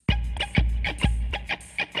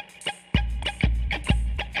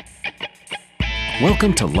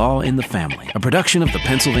Welcome to Law in the Family, a production of the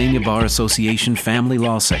Pennsylvania Bar Association Family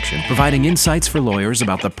Law Section, providing insights for lawyers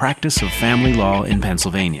about the practice of family law in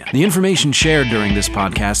Pennsylvania. The information shared during this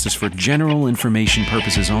podcast is for general information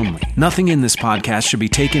purposes only. Nothing in this podcast should be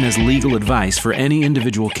taken as legal advice for any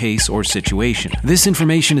individual case or situation. This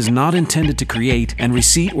information is not intended to create, and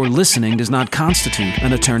receipt or listening does not constitute,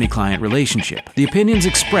 an attorney-client relationship. The opinions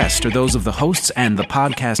expressed are those of the hosts and the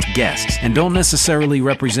podcast guests, and don't necessarily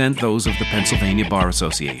represent those of the Pennsylvania Bar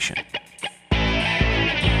Association.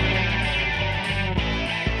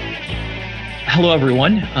 Hello,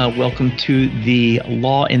 everyone. Welcome to the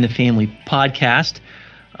Law in the Family podcast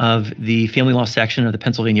of the Family Law section of the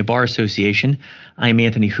Pennsylvania Bar Association. I'm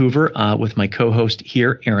Anthony Hoover with my co-host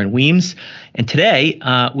here, Aaron Weems. And today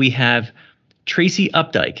we have Tracy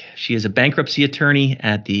Updike. She is a bankruptcy attorney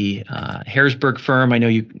at the Harrisburg firm. I know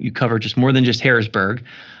you cover just more than just Harrisburg,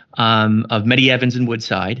 of Meddy Evans and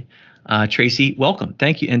Woodside. Tracy, welcome.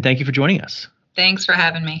 Thank you. And thank you for joining us. Thanks for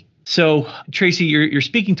having me. So, Tracy, you're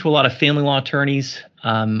speaking to a lot of family law attorneys,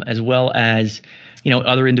 as well as,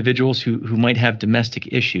 other individuals who might have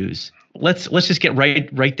domestic issues. Let's just get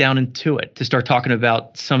right down into it to start talking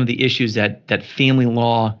about some of the issues that family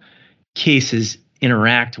law cases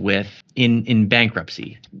interact with in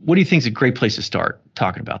bankruptcy. What do you think is a great place to start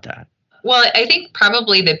talking about that? Well, I think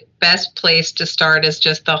probably the best place to start is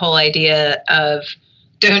just the whole idea of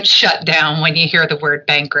don't shut down when you hear the word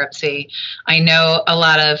bankruptcy. I know a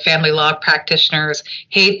lot of family law practitioners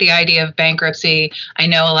hate the idea of bankruptcy. I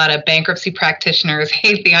know a lot of bankruptcy practitioners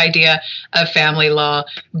hate the idea of family law,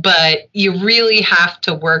 but you really have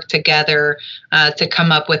to work together to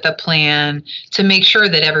come up with a plan to make sure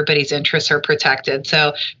that everybody's interests are protected.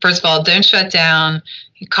 So first of all, don't shut down.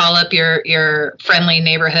 You call up your friendly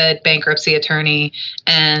neighborhood bankruptcy attorney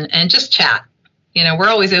and just chat. We're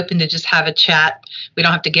always open to just have a chat. We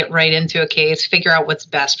don't have to get right into a case, figure out what's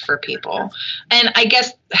best for people. And I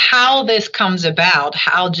guess how this comes about,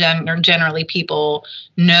 how generally people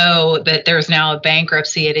know that there's now a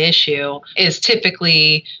bankruptcy at issue is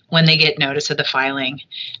typically when they get notice of the filing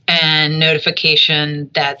and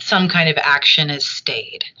notification that some kind of action is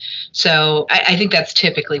stayed. So I think that's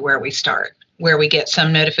typically where we start, where we get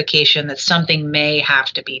some notification that something may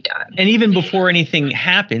have to be done. And even before anything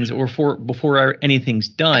happens or before anything's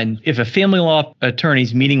done, if a family law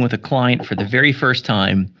attorney's meeting with a client for the very first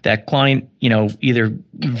time, that client, either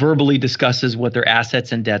verbally discusses what their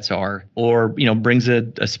assets and debts are, or, brings a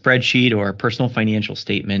spreadsheet or a personal financial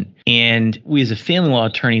statement. And we as a family law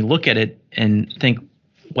attorney look at it and think,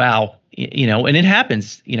 wow, and it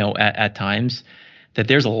happens, at times, that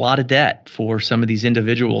there's a lot of debt for some of these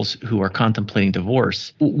individuals who are contemplating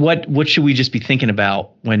divorce. What should we just be thinking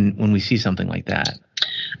about when we see something like that?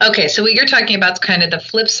 Okay, so what you're talking about is kind of the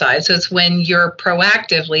flip side. So it's when you're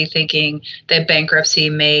proactively thinking that bankruptcy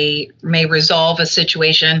may resolve a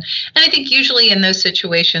situation. And I think usually in those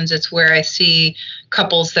situations, it's where I see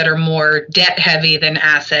couples that are more debt heavy than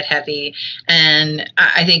asset heavy. And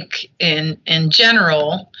I think in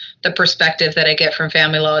general, the perspective that I get from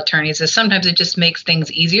family law attorneys is sometimes it just makes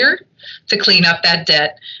things easier to clean up that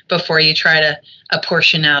debt before you try to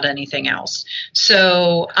apportion out anything else.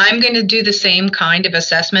 So I'm going to do the same kind of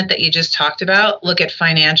assessment that you just talked about, look at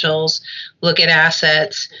financials, look at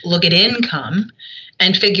assets, look at income,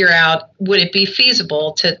 and figure out, would it be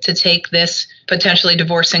feasible to take this potentially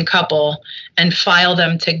divorcing couple and file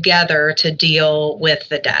them together to deal with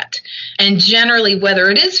the debt? And generally, whether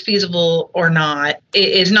it is feasible or not, it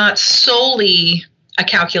is not solely a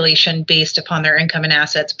calculation based upon their income and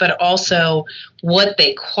assets, but also what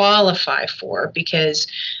they qualify for, because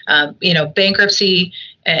bankruptcy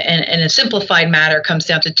in a simplified matter comes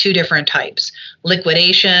down to two different types: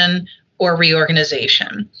 liquidation or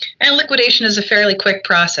reorganization. And liquidation is a fairly quick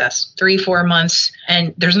process, 3-4 months,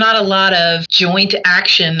 and there's not a lot of joint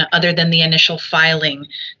action other than the initial filing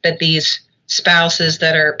that these spouses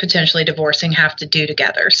that are potentially divorcing have to do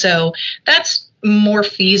together. So that's more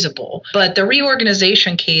feasible. But the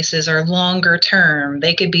reorganization cases are longer term.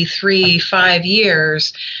 They could be 3-5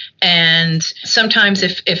 years. And sometimes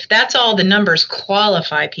if that's all the numbers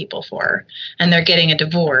qualify people for and they're getting a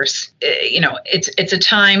divorce, it's a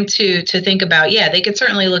time to think about, they could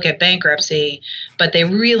certainly look at bankruptcy, but they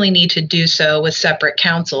really need to do so with separate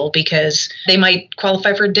counsel because they might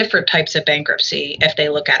qualify for different types of bankruptcy if they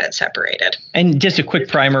look at it separated. And just a quick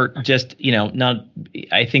primer,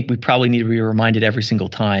 I think we probably need to be reminded every single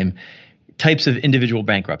time, types of individual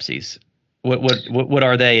bankruptcies. What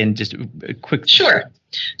are they? And just a quick. Sure.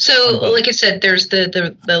 So, like I said, there's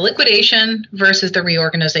the liquidation versus the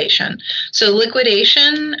reorganization. So,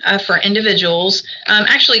 liquidation for individuals,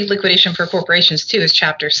 actually, liquidation for corporations too, is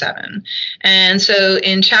Chapter 7. And so,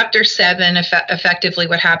 in Chapter 7, effectively,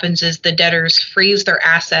 what happens is the debtors freeze their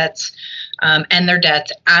assets and their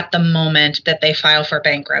debts at the moment that they file for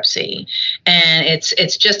bankruptcy. And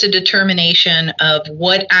it's just a determination of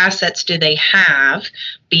what assets do they have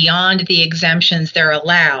beyond the exemptions they're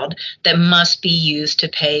allowed that must be used to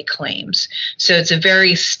pay claims. So it's a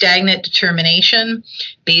very stagnant determination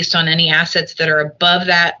based on any assets that are above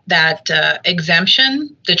that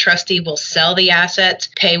exemption. The trustee will sell the assets,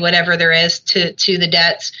 pay whatever there is to the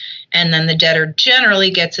debts, and then the debtor generally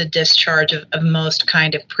gets a discharge of most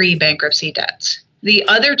kind of pre-bankruptcy debts. The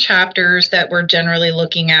other chapters that we're generally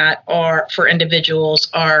looking at are for individuals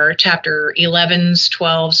are Chapter 11s,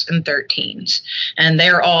 12s, and 13s, and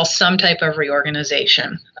they're all some type of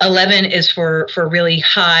reorganization. 11 is for really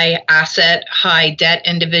high asset, high debt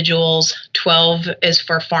individuals. 12 is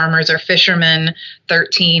for farmers or fishermen.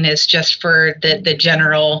 13 is just for the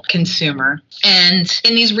general consumer. And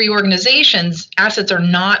in these reorganizations, assets are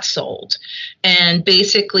not sold. And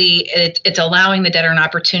basically, it's allowing the debtor an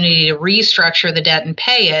opportunity to restructure the debt and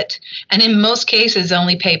pay it. And in most cases,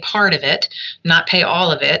 only pay part of it, not pay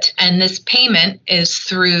all of it. And this payment is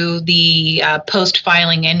through the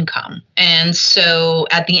post-filing income. And so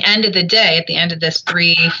at the end of the day, at the end of this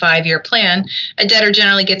 3-5 year plan, a debtor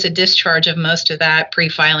generally gets a discharge of most of that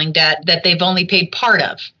pre-filing debt that they've only paid part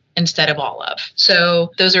of instead of all of.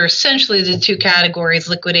 So those are essentially the two categories,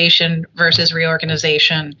 liquidation versus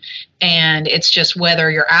reorganization. And it's just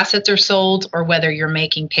whether your assets are sold or whether you're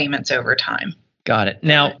making payments over time. Got it.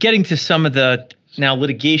 Now, getting to some of the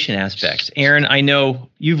litigation aspects. Aaron, I know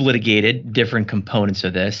you've litigated different components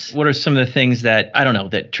of this. What are some of the things that,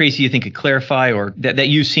 that Tracy, you think could clarify or that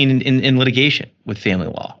you've seen in litigation with family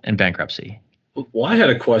law and bankruptcy? Well, I had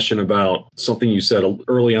a question about something you said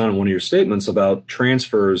early on in one of your statements about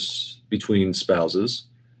transfers between spouses.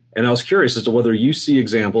 And I was curious as to whether you see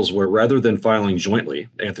examples where rather than filing jointly,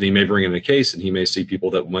 Anthony may bring in a case and he may see people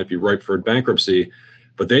that might be ripe for bankruptcy,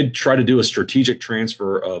 but they'd try to do a strategic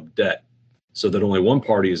transfer of debt so that only one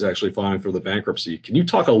party is actually filing for the bankruptcy. Can you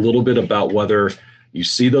talk a little bit about whether you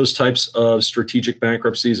see those types of strategic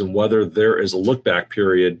bankruptcies and whether there is a look back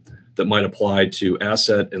period that might apply to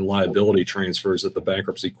asset and liability transfers that the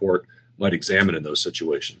bankruptcy court might examine in those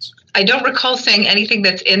situations? I don't recall saying anything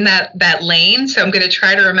that's in that lane, so I'm going to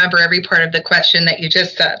try to remember every part of the question that you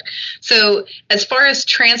just said. So as far as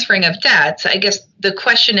transferring of debts, I guess the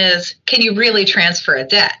question is, can you really transfer a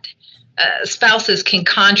debt? Spouses can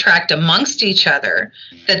contract amongst each other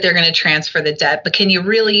that they're going to transfer the debt, but can you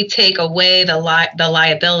really take away the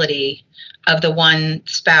liability of the one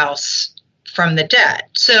spouse from the debt?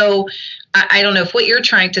 So I don't know if what you're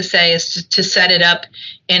trying to say is to set it up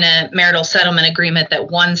in a marital settlement agreement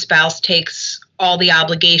that one spouse takes all the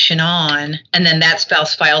obligation on and then that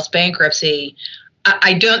spouse files bankruptcy.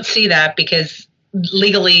 I don't see that because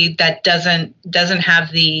legally that doesn't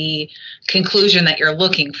have the conclusion that you're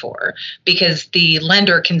looking for, because the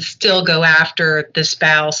lender can still go after the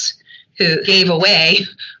spouse who gave away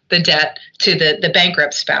the debt to the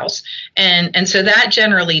bankrupt spouse. And so that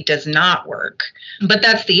generally does not work. But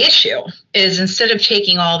that's the issue, is instead of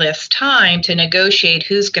taking all this time to negotiate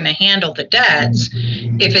who's going to handle the debts,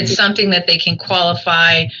 if it's something that they can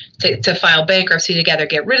qualify to file bankruptcy together,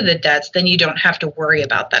 get rid of the debts, then you don't have to worry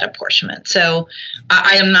about that apportionment. So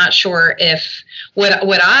I am not sure if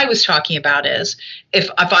what I was talking about is if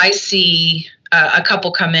I see a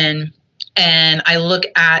couple come in and I look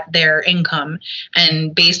at their income,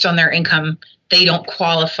 and based on their income, they don't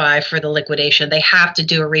qualify for the liquidation. They have to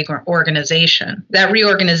do a reorganization. That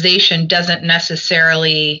reorganization doesn't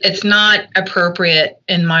necessarily, it's not appropriate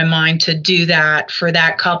in my mind to do that for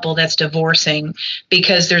that couple that's divorcing,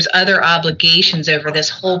 because there's other obligations over this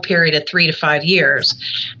whole period of 3 to 5 years.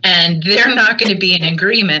 And they're not going to be in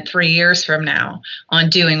agreement 3 years from now on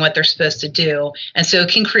doing what they're supposed to do. And so it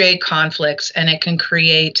can create conflicts, and it can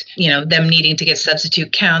create, them needing to get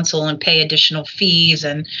substitute counsel and pay additional fees.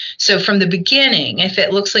 And so from the beginning, if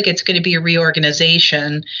it looks like it's going to be a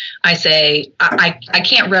reorganization, I say, I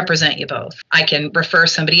can't represent you both. I can refer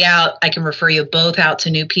somebody out. I can refer you both out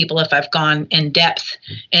to new people if I've gone in depth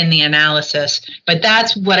in the analysis. But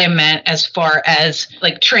that's what I meant as far as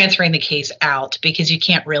like transferring the case out, because you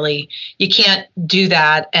can't do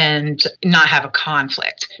that and not have a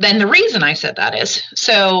conflict. Then the reason I said that is,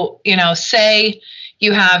 so, say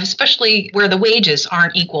you have, especially where the wages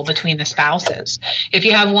aren't equal between the spouses. If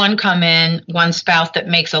you have one spouse that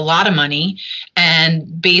makes a lot of money and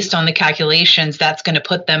And based on the calculations, that's going to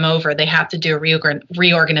put them over. They have to do a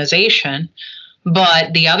reorganization.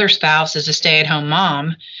 But the other spouse is a stay-at-home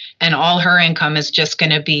mom, and all her income is just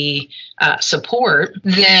going to be support,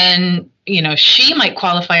 then, she might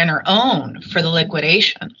qualify on her own for the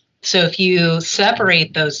liquidation. So if you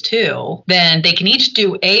separate those two, then they can each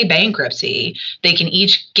do a bankruptcy. They can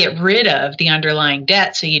each get rid of the underlying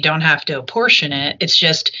debt, so you don't have to apportion it. It's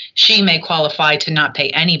just she may qualify to not pay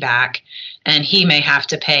any back, and he may have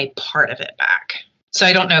to pay part of it back. So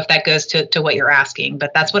I don't know if that goes to what you're asking,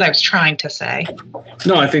 but that's what I was trying to say.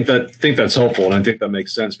 No, I think that's helpful, and I think that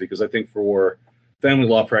makes sense, because I think for family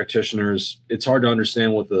law practitioners, it's hard to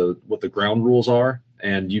understand what the ground rules are,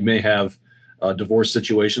 and you may have divorce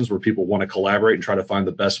situations where people want to collaborate and try to find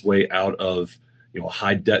the best way out of a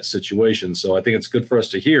high debt situation. So I think it's good for us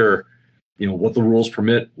to hear what the rules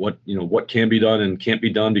permit, what can be done and can't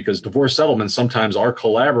be done, because divorce settlements sometimes are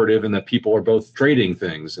collaborative in that people are both trading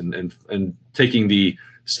things, and taking the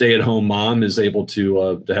stay-at-home mom is able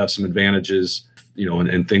to have some advantages,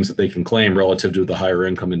 and things that they can claim relative to the higher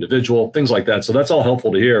income individual, things like that. So that's all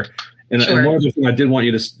helpful to hear. And, sure. And one other thing I did want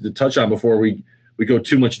you to touch on before we go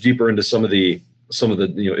too much deeper into some of the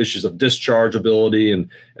issues of dischargeability and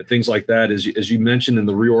things like that, as you mentioned in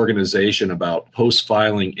the reorganization about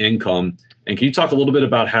post-filing income. And can you talk a little bit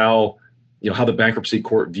about how the bankruptcy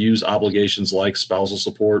court views obligations like spousal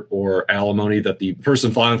support or alimony that the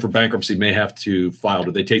person filing for bankruptcy may have to file?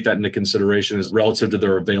 Do they take that into consideration as relative to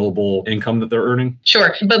their available income that they're earning?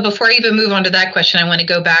 Sure. But before I even move on to that question, I want to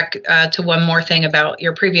go back to one more thing about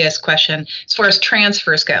your previous question as far as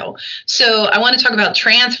transfers go. So I want to talk about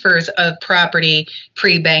transfers of property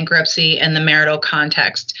pre-bankruptcy in the marital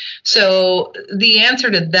context. So the answer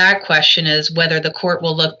to that question is whether the court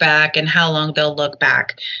will look back and how long they'll look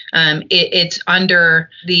back. It's under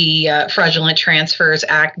the Fraudulent Transfers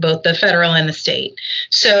Act, both the federal and the state.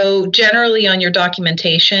 So generally on your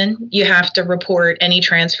documentation, you have to report any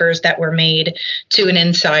transfers that were made to an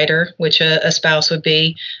insider, which a spouse would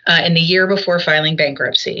be, in the year before filing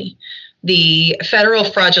bankruptcy. The federal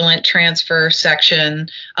fraudulent transfer section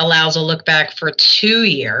allows a look back for 2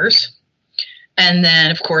 years. And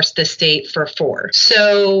then, of course, the state for 4.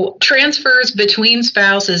 So transfers between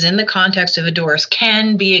spouses in the context of a divorce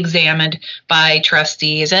can be examined by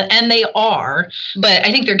trustees, and they are, but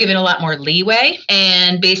I think they're given a lot more leeway.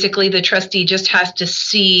 And basically, the trustee just has to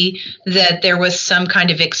see that there was some kind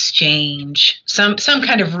of exchange, some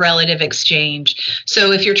kind of relative exchange.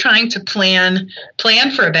 So if you're trying to plan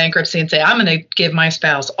for a bankruptcy and say, I'm going to give my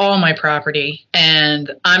spouse all my property and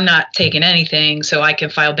I'm not taking anything so I can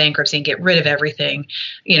file bankruptcy and get rid of everything,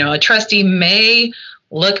 a trustee may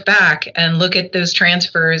look back and look at those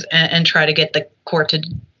transfers and try to get the court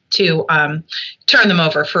to turn them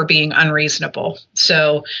over for being unreasonable.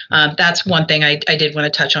 So that's one thing I did want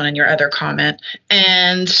to touch on in your other comment.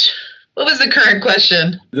 And what was the current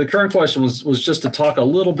question? The current question was just to talk a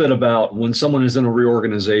little bit about when someone is in a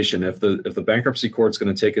reorganization, if the bankruptcy court's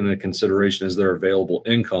going to take into consideration as their available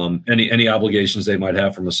income, any obligations they might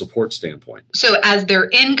have from a support standpoint. So as their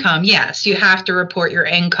income, yes, you have to report your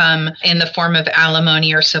income in the form of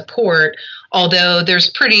alimony or support, although there's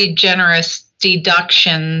pretty generous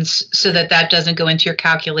deductions so that doesn't go into your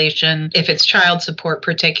calculation if it's child support,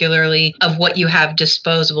 particularly of what you have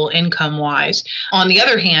disposable income wise. On the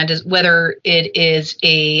other hand, is whether it is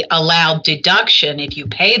a allowed deduction if you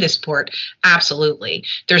pay the support, absolutely.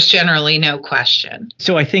 There's generally no question.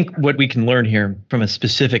 So I think what we can learn here from a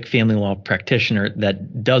specific family law practitioner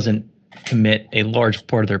that doesn't commit a large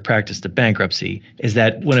part of their practice to bankruptcy is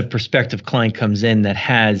that when a prospective client comes in that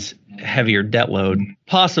has heavier debt load,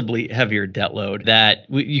 possibly heavier debt load, that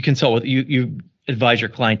you consult with, you advise your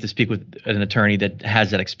client to speak with an attorney that has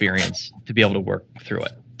that experience to be able to work through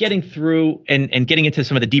it. Getting through and getting into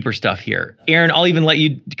some of the deeper stuff here. Aaron, I'll even let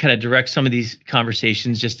you kind of direct some of these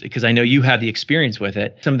conversations just because I know you have the experience with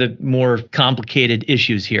it. Some of the more complicated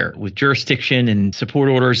issues here with jurisdiction and support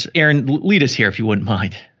orders. Aaron, lead us here if you wouldn't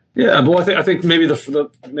mind. Yeah, well, I think maybe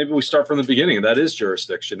maybe we start from the beginning, and that is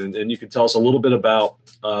jurisdiction, and you can tell us a little bit about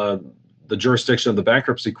the jurisdiction of the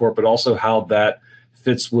bankruptcy court, but also how that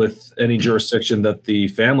fits with any jurisdiction that the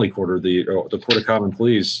family court or the court of common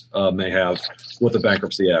pleas may have with the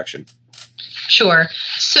bankruptcy action. Sure.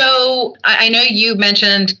 So I know you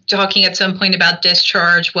mentioned talking at some point about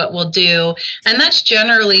discharge, what we'll do, and that's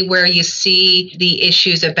generally where you see the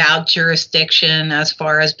issues about jurisdiction as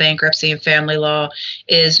far as bankruptcy and family law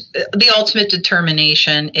is the ultimate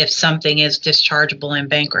determination if something is dischargeable in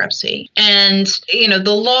bankruptcy. And,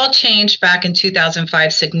 the law changed back in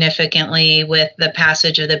 2005 significantly with the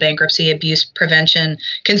passage of the Bankruptcy Abuse Prevention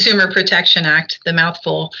Consumer Protection Act, the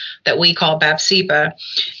mouthful that we call BAPSIPA.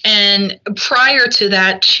 And prior to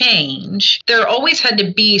that change, there always had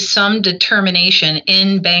to be some determination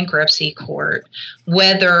in bankruptcy court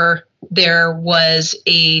whether there was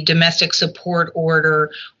a domestic support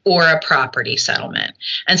order or a property settlement.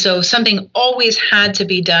 And so something always had to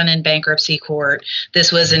be done in bankruptcy court.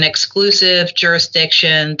 This was an exclusive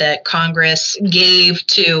jurisdiction that Congress gave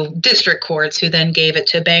to district courts, who then gave it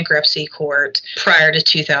to bankruptcy court prior to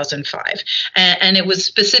 2005. And it was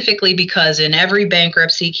specifically because in every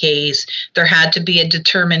bankruptcy case, there had to be a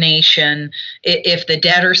determination if the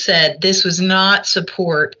debtor said this was not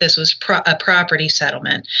support, this was a property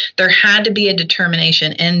settlement. There had to be a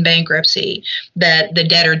determination in bankruptcy that the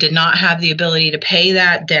debtor did not have the ability to pay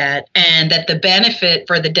that debt and that the benefit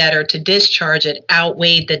for the debtor to discharge it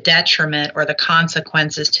outweighed the detriment or the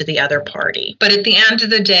consequences to the other party. But at the end of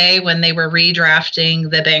the day, when they were redrafting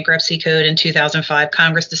the bankruptcy code in 2005,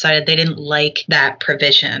 Congress decided they didn't like that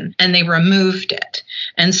provision and they removed it.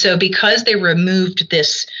 And so because they removed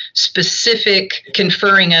this specific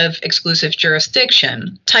conferring of exclusive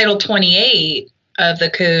jurisdiction, Title 28 of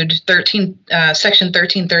the code, section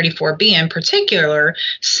 1334B in particular,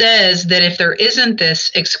 says that if there isn't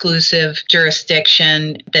this exclusive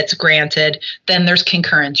jurisdiction that's granted, then there's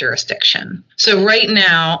concurrent jurisdiction. So right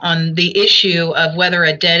now, on the issue of whether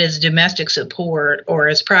a debt is domestic support or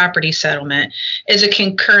is property settlement, is a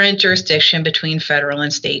concurrent jurisdiction between federal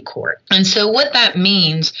and state court. And so what that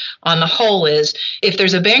means on the whole is if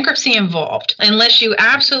there's a bankruptcy involved, unless you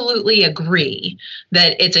absolutely agree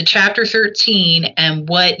that it's a Chapter 13 and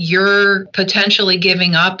what you're potentially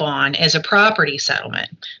giving up on is a property settlement,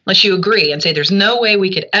 unless you agree and say there's no way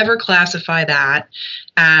we could ever classify that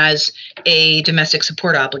as a domestic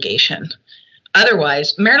support obligation.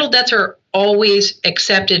 Otherwise, marital debts are always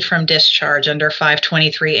accepted from discharge under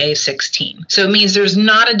 523A16. So it means there's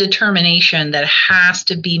not a determination that has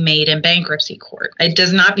to be made in bankruptcy court. It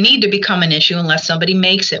does not need to become an issue unless somebody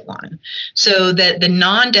makes it one. So that the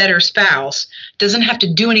non-debtor spouse doesn't have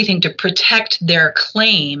to do anything to protect their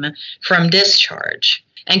claim from discharge.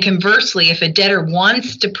 And conversely, if a debtor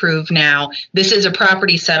wants to prove now this is a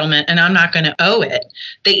property settlement and I'm not going to owe it,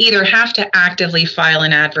 they either have to actively file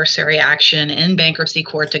an adversary action in bankruptcy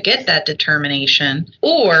court to get that determination,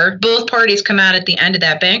 or both parties come out at the end of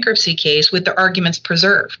that bankruptcy case with their arguments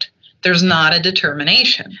preserved. There's not a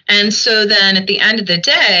determination. And so then at the end of the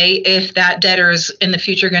day, if that debtor's in the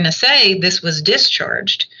future going to say this was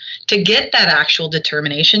discharged, to get that actual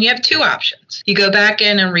determination, you have two options. You go back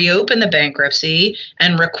in and reopen the bankruptcy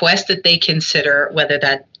and request that they consider whether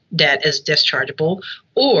that debt is dischargeable,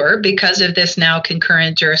 or because of this now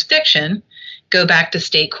concurrent jurisdiction, go back to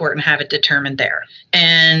state court and have it determined there.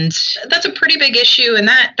 And that's a pretty big issue. And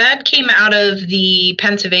that came out of the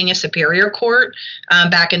Pennsylvania Superior Court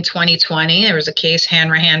back in 2020. There was a case,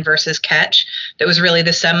 Hanrahan versus Ketch, that was really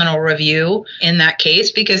the seminal review in that case,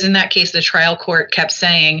 because in that case, the trial court kept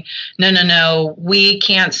saying, no, we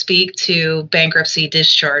can't speak to bankruptcy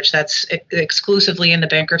discharge. That's exclusively in the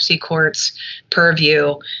bankruptcy court's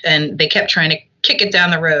purview. And they kept trying to kick it down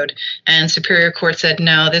the road. And Superior Court said,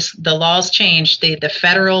 no, the law's changed. The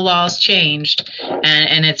federal law's changed,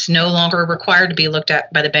 and it's no longer required to be looked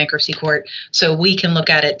at by the bankruptcy court. So we can look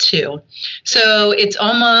at it too. So it's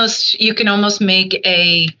you can almost make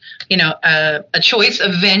a choice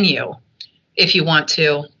of venue if you want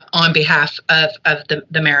to on behalf of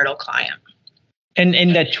the marital client.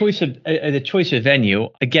 And that choice of the choice of venue,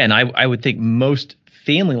 again, I would think most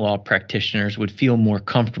family law practitioners would feel more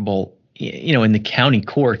comfortable in the county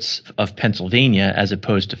courts of Pennsylvania as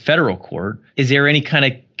opposed to federal court. Is there any kind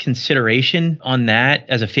of consideration on that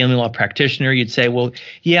as a family law practitioner? You'd say, well,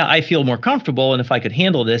 yeah, I feel more comfortable, and if I could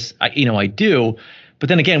handle this, I do. But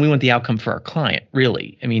then again, we want the outcome for our client,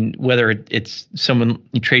 really. I mean, whether it's someone,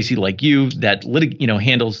 Tracy, like you, that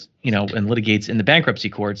handles, and litigates in the bankruptcy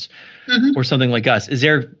courts, mm-hmm. or something like us. Is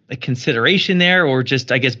there a consideration there, or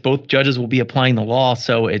just, I guess, both judges will be applying the law,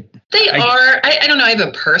 so it They are. I don't know. I have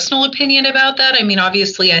a personal opinion about that. I mean,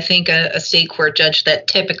 obviously, I think a state court judge that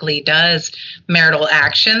typically does marital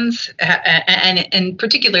actions, and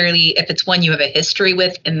particularly if it's one you have a history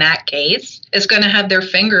with in that case, is going to have their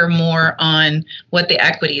finger more on what the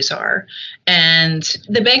equities are. And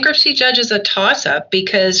the bankruptcy judge is a toss-up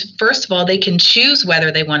because, first of all, they can choose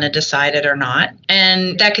whether they want to decide it or not.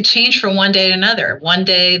 And that could change from one day to another. One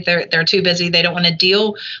day they're too busy. They don't want to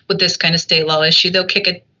deal with this kind of state law issue. They'll kick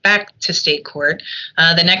it back to state court.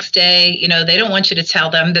 The next day, they don't want you to tell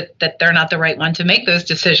them that they're not the right one to make those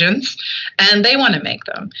decisions, and they want to make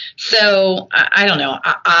them. So I don't know.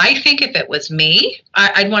 I think if it was me,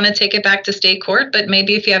 I'd want to take it back to state court. But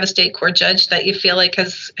maybe if you have a state court judge that you feel like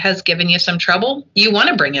has given you some trouble, you want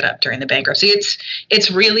to bring it up during the bankruptcy. It's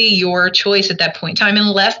really your choice at that point in time,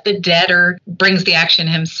 unless the debtor brings the action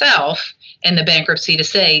himself in the bankruptcy to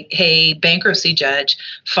say, hey, bankruptcy judge,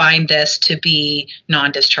 find this to be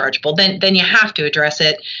non-dischargeable. Then you have to address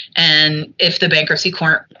it. And if the bankruptcy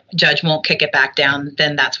court judge won't kick it back down,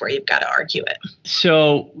 then that's where you've got to argue it.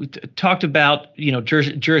 So we talked about,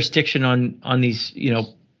 jurisdiction on these,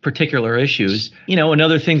 particular issues.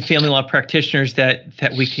 Another thing family law practitioners that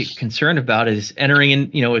we get concerned about is entering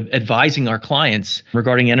in, advising our clients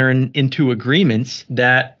regarding entering into agreements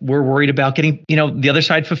that we're worried about getting, the other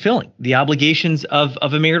side fulfilling the obligations of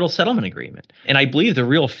a marital settlement agreement. And I believe the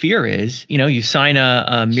real fear is, you sign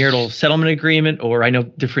a marital settlement agreement, or I know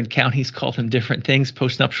different counties call them different things,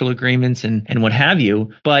 postnuptial agreements and what have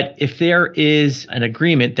you. But if there is an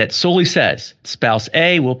agreement that solely says spouse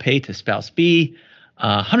A will pay to spouse B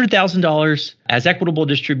 $100,000 as equitable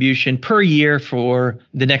distribution per year for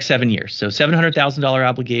the next 7 years. So $700,000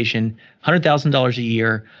 obligation, $100,000 a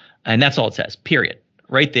year, and that's all it says, period.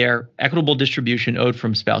 Right there, equitable distribution owed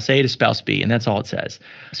from spouse A to spouse B, and that's all it says.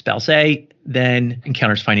 Spouse A then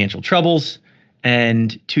encounters financial troubles,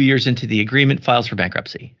 and 2 years into the agreement files for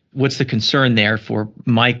bankruptcy. What's the concern there for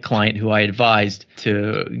my client who I advised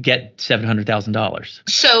to get $700,000?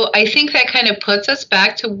 So I think that kind of puts us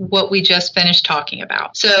back to what we just finished talking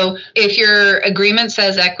about. So if your agreement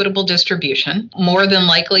says equitable distribution, more than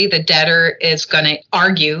likely the debtor is going to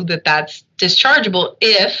argue that that's dischargeable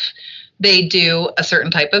if they do a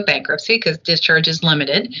certain type of bankruptcy, because discharge is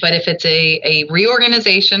limited. But if it's a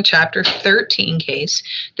reorganization, Chapter 13 case,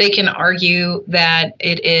 they can argue that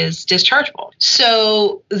it is dischargeable.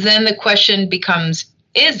 So then the question becomes,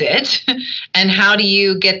 is it? And how do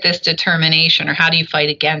you get this determination, or how do you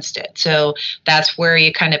fight against it? So that's where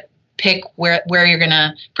you kind of pick where you're going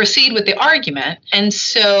to proceed with the argument. And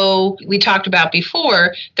so we talked about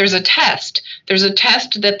before, there's a test. There's a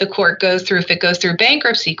test that the court goes through if it goes through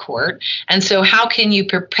bankruptcy court. And so how can you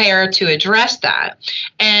prepare to address that?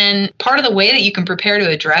 And part of the way that you can prepare to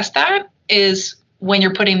address that is when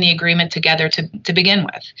you're putting the agreement together to begin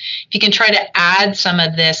with. If you can try to add some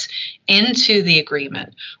of this into the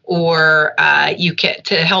agreement, or you can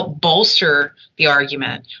to help bolster the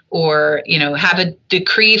argument, or have a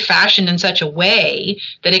decree fashioned in such a way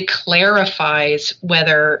that it clarifies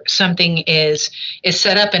whether something is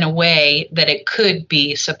set up in a way that it could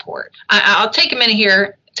be support. I'll take a minute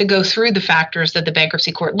here to go through the factors that the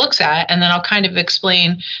bankruptcy court looks at, and then I'll kind of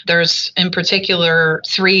explain. There's in particular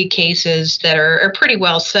 3 cases that are pretty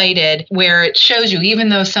well cited where it shows you, even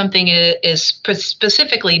though something is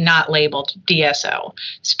specifically not labeled DSO,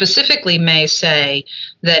 specifically may say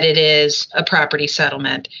that it is a property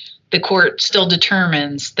settlement, the court still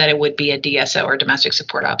determines that it would be a DSO, or domestic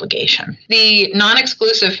support obligation. The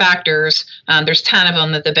non-exclusive factors, there's 10 of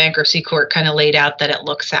them that the bankruptcy court kind of laid out that it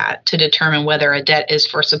looks at to determine whether a debt is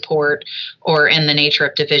for support or in the nature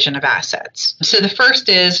of division of assets. So the first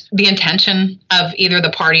is the intention of either the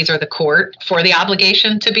parties or the court for the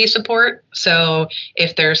obligation to be support. So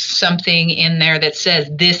if there's something in there that says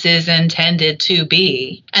this is intended to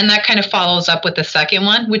be, and that kind of follows up with the second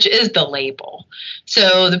one, which is the label.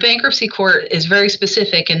 So the bankruptcy court is very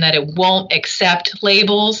specific in that it won't accept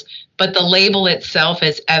labels, but the label itself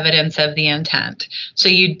is evidence of the intent. So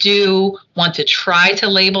you do want to try to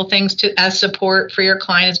label things as support for your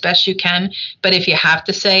client as best you can. But if you have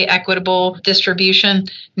to say equitable distribution,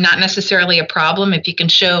 not necessarily a problem if you can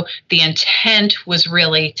show the intent was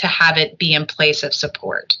really to have it be in place of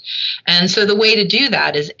support. And so the way to do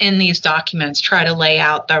that is in these documents, try to lay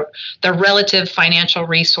out the relative financial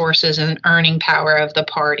resources and earning power of the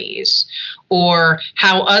parties, or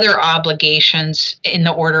how other obligations in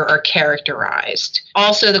the order are characterized.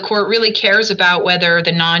 Also, the court really cares about whether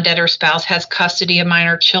the non-debtor spouse has custody of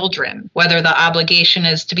minor children, whether the obligation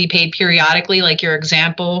is to be paid periodically, like your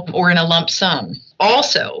example, or in a lump sum.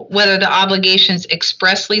 Also, whether the obligation is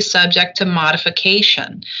expressly subject to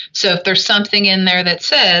modification. So if there's something in there that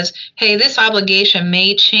says, hey, this obligation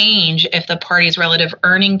may change if the party's relative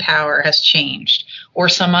earning power has changed or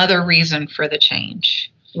some other reason for the change.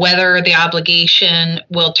 Whether the obligation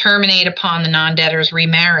will terminate upon the non-debtor's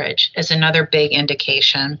remarriage is another big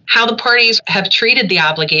indication. How the parties have treated the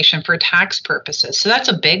obligation for tax purposes. So that's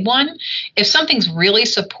a big one. If something's really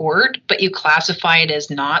support, but you classify it as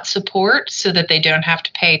not support so that they don't have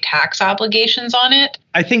to pay tax obligations on it.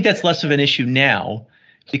 I think that's less of an issue now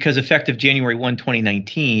because effective January 1,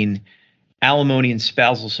 2019, alimony and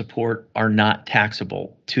spousal support are not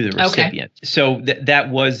taxable to the recipient. Okay. So that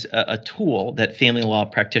was a tool that family law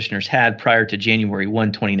practitioners had prior to January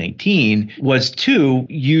 1, 2019, was to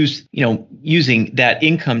use, using that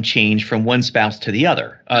income change from one spouse to the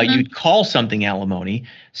other. You'd call something alimony,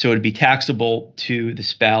 so it'd be taxable to the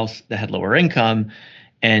spouse that had lower income,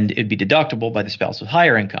 and it'd be deductible by the spouse with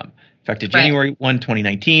higher income. Effective January 1,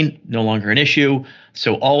 2019, no longer an issue.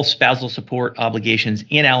 So all spousal support obligations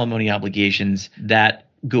and alimony obligations that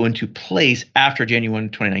go into place after January 1,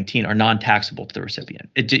 2019 are non-taxable to the recipient.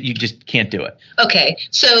 You just can't do it. Okay.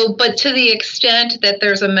 So, but to the extent that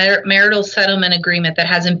there's a marital settlement agreement that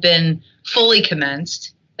hasn't been fully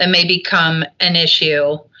commenced, that may become an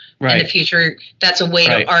issue in the future, that's a way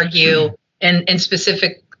to argue in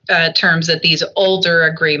specific terms that these older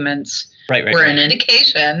agreements were an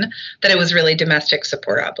indication that it was really domestic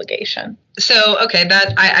support obligation. So, okay,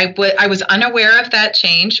 that I was unaware of that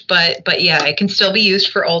change, but yeah, it can still be used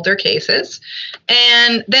for older cases.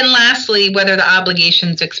 And then lastly, whether the obligation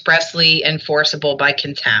is expressly enforceable by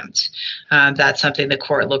contempt. That's something the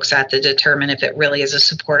court looks at to determine if it really is a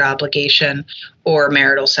support obligation or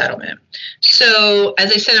marital settlement. So,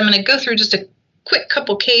 as I said, I'm going to go through just a quick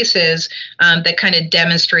couple cases that kind of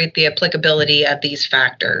demonstrate the applicability of these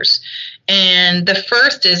factors. And the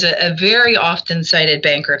first is a very often cited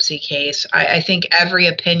bankruptcy case. I think every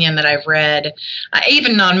opinion that I've read,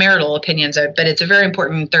 even non-marital opinions, but it's a very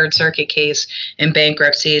important Third Circuit case in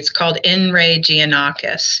bankruptcy. It's called In Re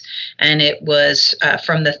Giannakis, and it was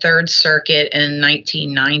from the Third Circuit in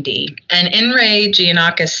 1990. And In Re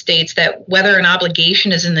Giannakis states that whether an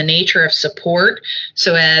obligation is in the nature of support,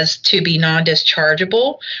 so as to be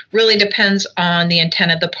non-dischargeable, really depends on the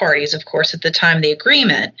intent of the parties, of course, at the time of the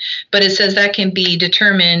agreement. But it says that can be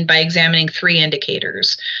determined by examining three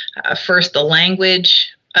indicators. First, the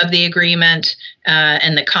language of the agreement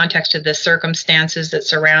and the context of the circumstances that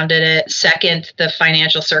surrounded it. Second, the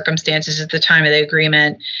financial circumstances at the time of the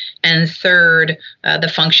agreement. And third,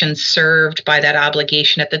 the function served by that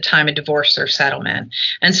obligation at the time of divorce or settlement.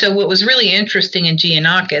 And so what was really interesting in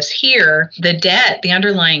Giannakis here, the debt, the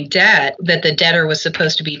underlying debt that the debtor was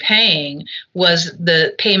supposed to be paying was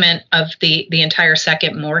the payment of the entire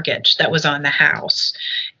second mortgage that was on the house.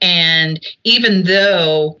 And even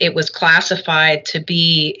though it was classified to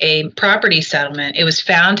be a property settlement, it was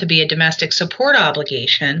found to be a domestic support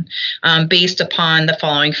obligation based upon the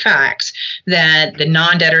following facts: that the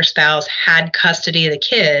non-debtor spouse had custody of the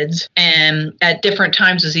kids and at different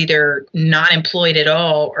times was either not employed at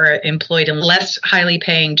all or employed in less highly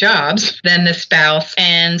paying jobs than the spouse.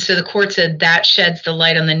 And so the court said that sheds the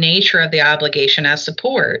light on the nature of the obligation as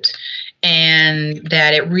support, and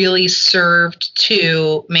that it really served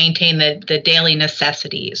to maintain the daily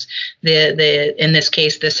necessities, the in this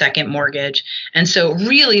case, the second mortgage. And so it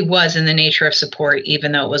really was in the nature of support,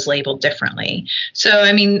 even though it was labeled differently. So,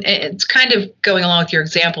 I mean, it's kind of going along with your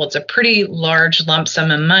example. It's a pretty large lump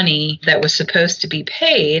sum of money that was supposed to be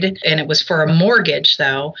paid, and it was for a mortgage,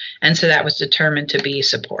 though. And so that was determined to be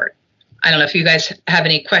support. I don't know if you guys have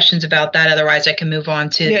any questions about that. Otherwise, I can move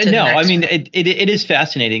on to the next I mean, it is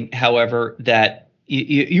fascinating, however, that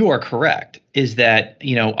you are correct, is that,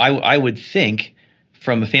 I would think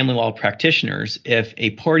from a family law practitioners, if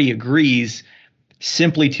a party agrees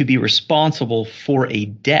simply to be responsible for a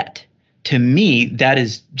debt, to me, that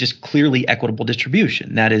is just clearly equitable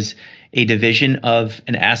distribution. That is a division of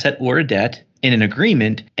an asset or a debt in an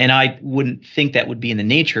agreement, and I wouldn't think that would be in the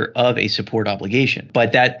nature of a support obligation.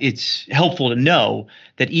 But that it's helpful to know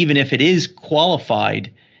that even if it is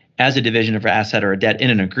qualified as a division of an asset or a debt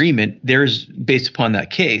in an agreement, there's, based upon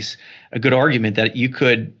that case, a good argument that you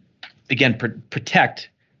could, again,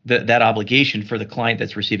 protect that obligation for the client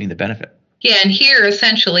that's receiving the benefit. Yeah, and here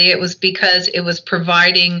essentially it was because it was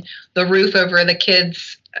providing the roof over the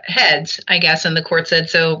kids' heads, I guess, and the court said,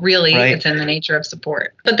 so really it's in the nature of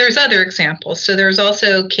support. But there's other examples. So there's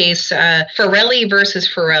also case Farrelly versus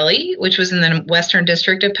Farrelly, which was in the Western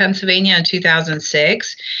District of Pennsylvania in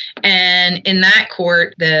 2006. And in that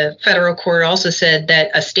court, the federal court also said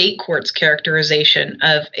that a state court's characterization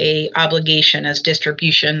of a obligation as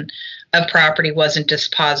distribution of property wasn't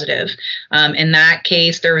dispositive. In that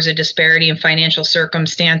case, there was a disparity in financial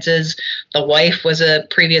circumstances. The wife was a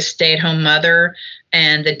previous stay-at-home mother,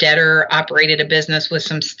 and the debtor operated a business with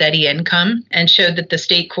some steady income, and showed that the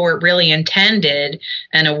state court really intended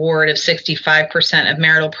an award of 65% of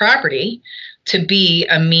marital property to be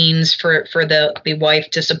a means for the wife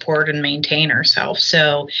to support and maintain herself.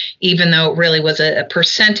 So even though it really was a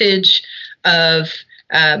percentage of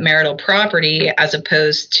marital property as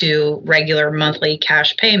opposed to regular monthly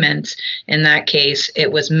cash payments, in that case,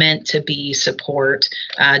 it was meant to be support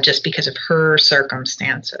just because of her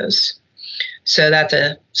circumstances. So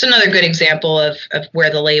it's another good example of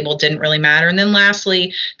where the label didn't really matter. And then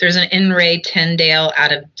lastly, there's an In re Tyndale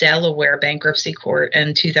out of Delaware bankruptcy court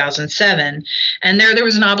in 2007. And there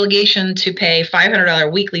was an obligation to pay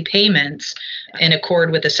 $500 weekly payments in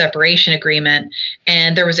accord with the separation agreement.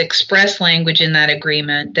 And there was express language in that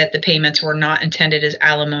agreement that the payments were not intended as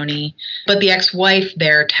alimony. But the ex-wife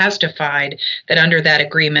there testified that under that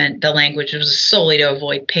agreement, the language was solely to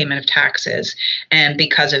avoid payment of taxes. And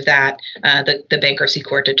because of that, the bankruptcy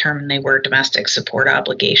court determined they were domestic support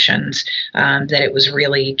obligations, that it was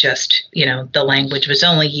really just, the language was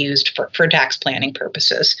only used for tax planning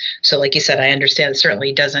purposes. So like you said, I understand it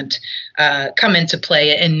certainly doesn't come into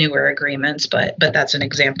play in newer agreements, but that's an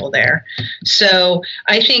example there. So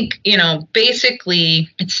I think, basically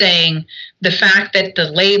it's saying the fact that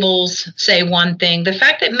the labels say one thing, the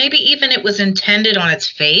fact that maybe even it was intended on its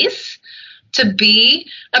face to be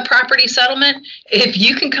a property settlement, if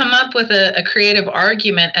you can come up with a creative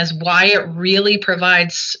argument as why it really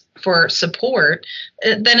provides for support,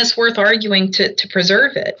 then it's worth arguing to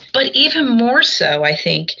preserve it. But even more so, I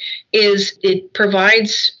think, is it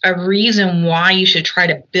provides a reason why you should try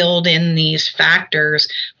to build in these factors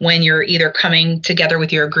when you're either coming together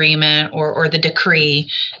with your agreement or the decree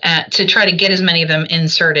to try to get as many of them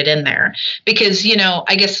inserted in there. Because,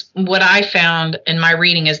 I guess what I found in my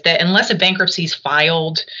reading is that unless a bankruptcy is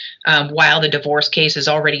filed while the divorce case is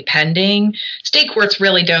already pending, state courts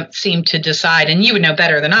really don't seem to decide, and you would know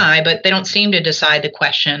better than I, but they don't seem to decide the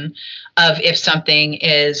question of if something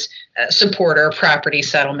is support or property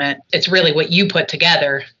settlement. It's really what you put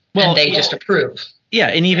together and they just approve. Yeah,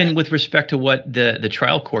 and even with respect to what the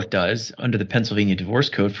trial court does under the Pennsylvania Divorce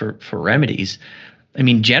Code for remedies, I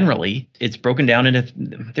mean, generally, it's broken down into,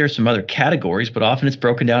 there's some other categories, but often it's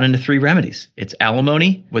broken down into 3 remedies. It's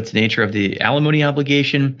alimony, what's the nature of the alimony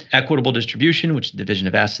obligation, equitable distribution, which is division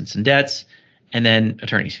of assets and debts, and then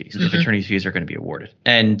attorney's fees, if attorney's fees are going to be awarded.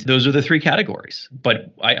 And those are the 3 categories. But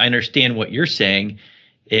I understand what you're saying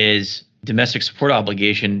is domestic support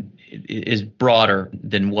obligation is broader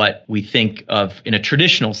than what we think of in a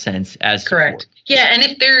traditional sense as correct. Support. Yeah, and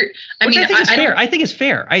if they're, I think it's fair. I think it's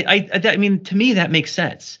fair. I mean, to me, that makes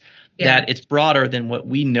sense. That it's broader than what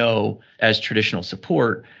we know as traditional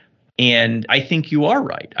support. And I think you are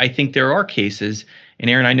right. I think there are cases, and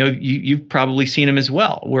Aaron, I know you've probably seen them as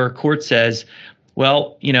well, where a court says,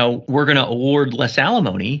 well, we're going to award less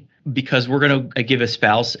alimony because we're going to give a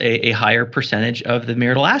spouse a higher percentage of the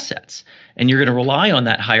marital assets. And you're going to rely on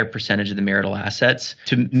that higher percentage of the marital assets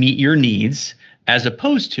to meet your needs as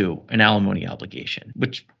opposed to an alimony obligation,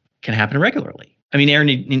 which can happen regularly. I mean, Aaron,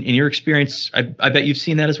 in your experience, I bet you've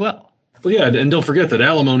seen that as well. Well, yeah, and don't forget that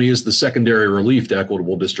alimony is the secondary relief to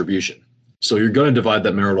equitable distribution. So you're going to divide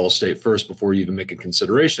that marital estate first before you even make a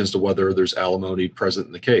consideration as to whether there's alimony present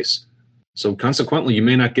in the case. So consequently, you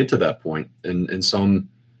may not get to that point in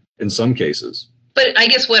some cases. But I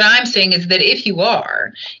guess what I'm saying is that if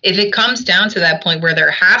it comes down to that point where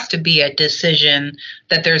there has to be a decision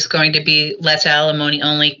that there's going to be less alimony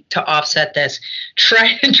only to offset this,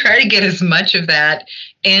 try to get as much of that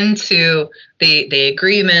into the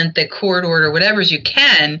agreement, the court order, whatever as you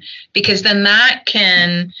can, because then that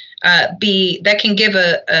can give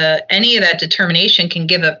any of that determination can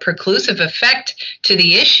give a preclusive effect to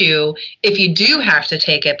the issue if you do have to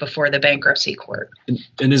take it before the bankruptcy court.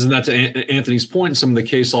 And isn't that to Anthony's point in some of the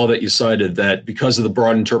case law that you cited, that because of the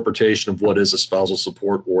broad interpretation of what is a spousal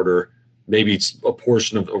support order, maybe it's a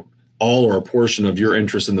portion of all or a portion of your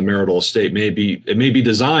interest in the marital estate it may be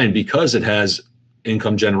designed because it has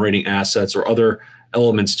income generating assets or other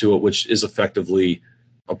elements to it, which is effectively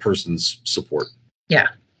a person's support. Yeah.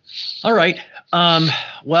 All right.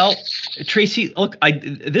 Well, Tracy, look,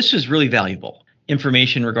 this is really valuable.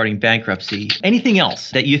 information regarding bankruptcy. Anything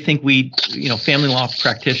else that you think we, family law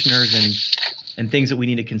practitioners and things that we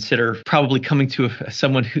need to consider probably coming to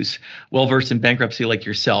someone who's well-versed in bankruptcy like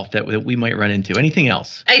yourself that we might run into? Anything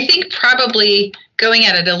else? I think probably going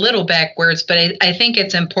at it a little backwards, but I think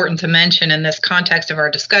it's important to mention in this context of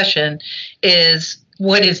our discussion is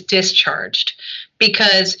what is discharged.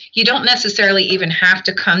 Because you don't necessarily even have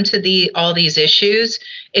to come to all these issues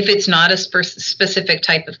if it's not a specific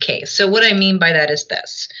type of case. So what I mean by that is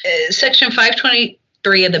this. Section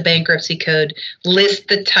 523 of the Bankruptcy Code lists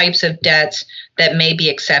the types of debts that may be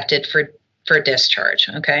accepted for discharge.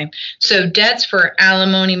 Okay. So debts for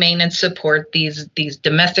alimony, maintenance, support, these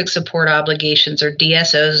domestic support obligations, or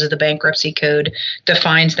DSOs as the Bankruptcy Code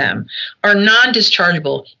defines them, are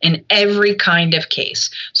non-dischargeable in every kind of case.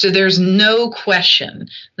 So there's no question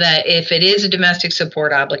that if it is a domestic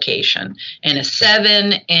support obligation in a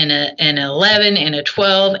 7, in an 11, in a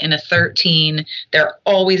 12, in a 13, they're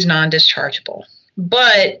always non-dischargeable.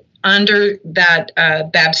 But under that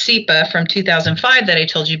BABCEPA from 2005 that I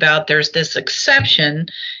told you about, there's this exception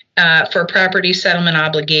for property settlement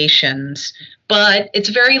obligations, but it's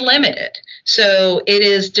very limited. So it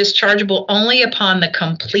is dischargeable only upon the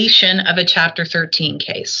completion of a Chapter 13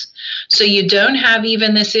 case. So you don't have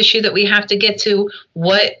even this issue that we have to get to,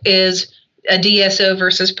 what is a DSO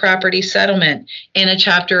versus property settlement in a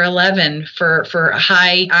Chapter 11 for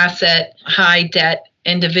high asset, high debt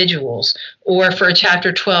individuals, or for a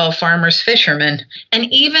Chapter 12 farmers, fishermen,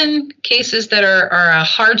 and even cases that are a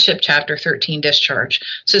hardship Chapter 13 discharge.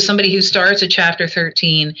 So somebody who starts a Chapter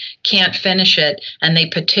 13 can't finish it and they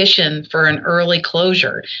petition for an early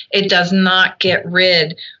closure. It does not get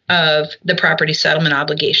rid of the property settlement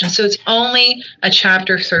obligation. So it's only a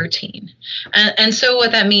Chapter 13. And so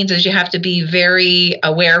what that means is you have to be very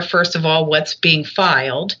aware, first of all, what's being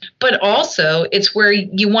filed, but also it's where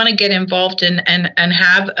you want to get involved in and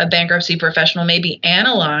have a bankruptcy professional maybe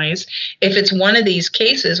analyze if it's one of these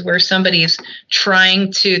cases where somebody's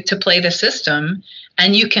trying to play the system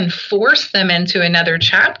and you can force them into another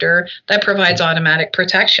chapter that provides automatic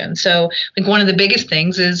protection. So like one of the biggest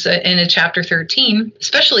things is in a Chapter 13,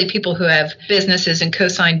 especially people who have businesses and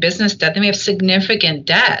co-signed business debt, they may have significant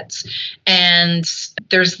debts, and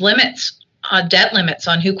there's limits. Debt limits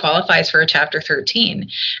on who qualifies for a Chapter 13.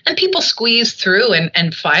 And people squeeze through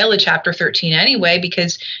and file a Chapter 13 anyway,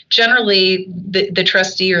 because generally the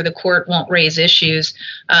trustee or the court won't raise issues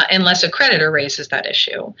unless a creditor raises that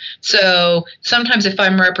issue. So sometimes if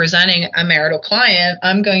I'm representing a marital client,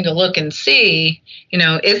 I'm going to look and see,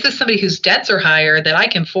 is this somebody whose debts are higher that I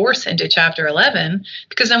can force into Chapter 11?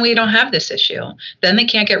 Because then we don't have this issue. Then they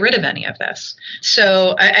can't get rid of any of this.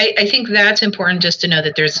 So I think that's important just to know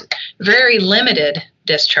that there's very limited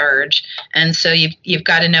discharge. And so you've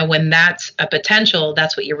got to know when that's a potential,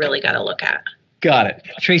 that's what you really got to look at. Got it.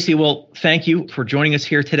 Tracy, well, thank you for joining us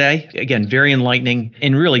here today. Again, very enlightening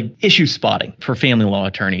and really issue spotting for family law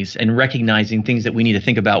attorneys and recognizing things that we need to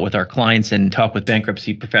think about with our clients and talk with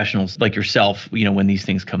bankruptcy professionals like yourself, when these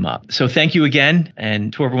things come up. So thank you again.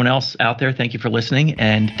 And to everyone else out there, thank you for listening.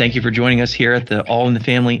 And thank you for joining us here at the All in the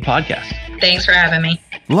Family podcast. Thanks for having me.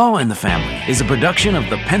 Law in the Family is a production of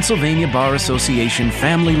the Pennsylvania Bar Association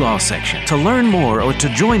Family Law Section. To learn more or to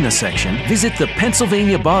join the section, visit the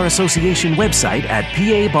Pennsylvania Bar Association website at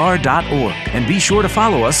pabar.org. And be sure to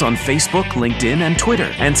follow us on Facebook, LinkedIn, and Twitter.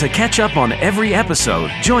 And to catch up on every episode,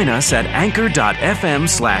 join us at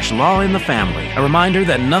anchor.fm/lawinthefamily. A reminder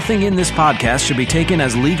that nothing in this podcast should be taken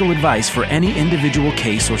as legal advice for any individual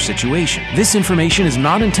case or situation. This information is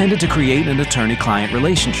not intended to create an attorney-client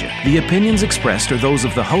relationship. The opinions expressed are those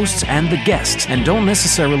of the hosts and the guests and don't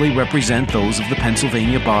necessarily represent those of the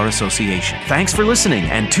Pennsylvania Bar Association. Thanks for listening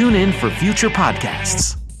and tune in for future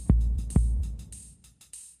podcasts.